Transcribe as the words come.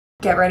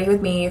get ready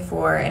with me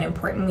for an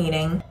important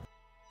meeting.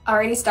 I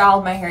already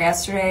styled my hair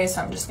yesterday,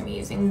 so I'm just gonna be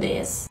using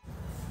this.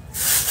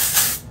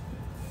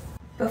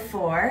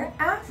 Before,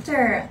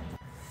 after.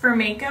 For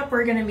makeup,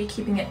 we're gonna be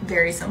keeping it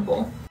very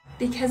simple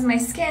because my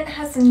skin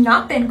has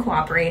not been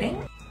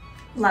cooperating.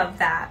 Love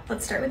that.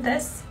 Let's start with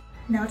this.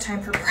 Now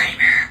time for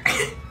primer.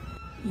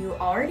 You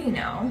already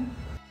know.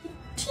 The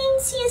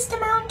teensiest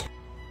amount.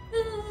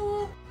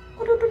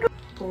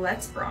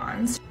 Let's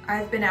bronze.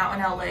 I've been out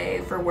in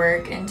LA for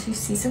work and to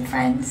see some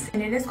friends,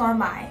 and it has gone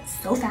by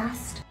so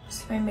fast.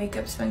 So my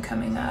makeup's been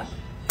coming up.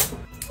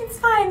 It's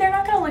fine, they're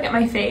not gonna look at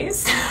my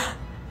face.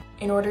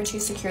 In order to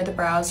secure the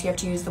brows, you have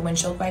to use the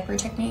windshield wiper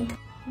technique.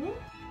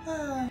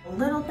 A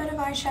little bit of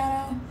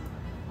eyeshadow.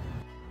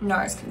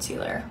 NARS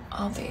concealer,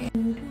 obvi.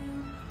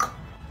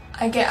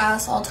 I get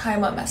asked all the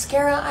time what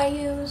mascara I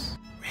use.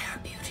 Rare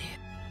Beauty.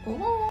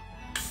 Ooh.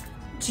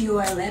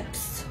 Duo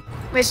lips.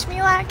 Wish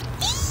me luck.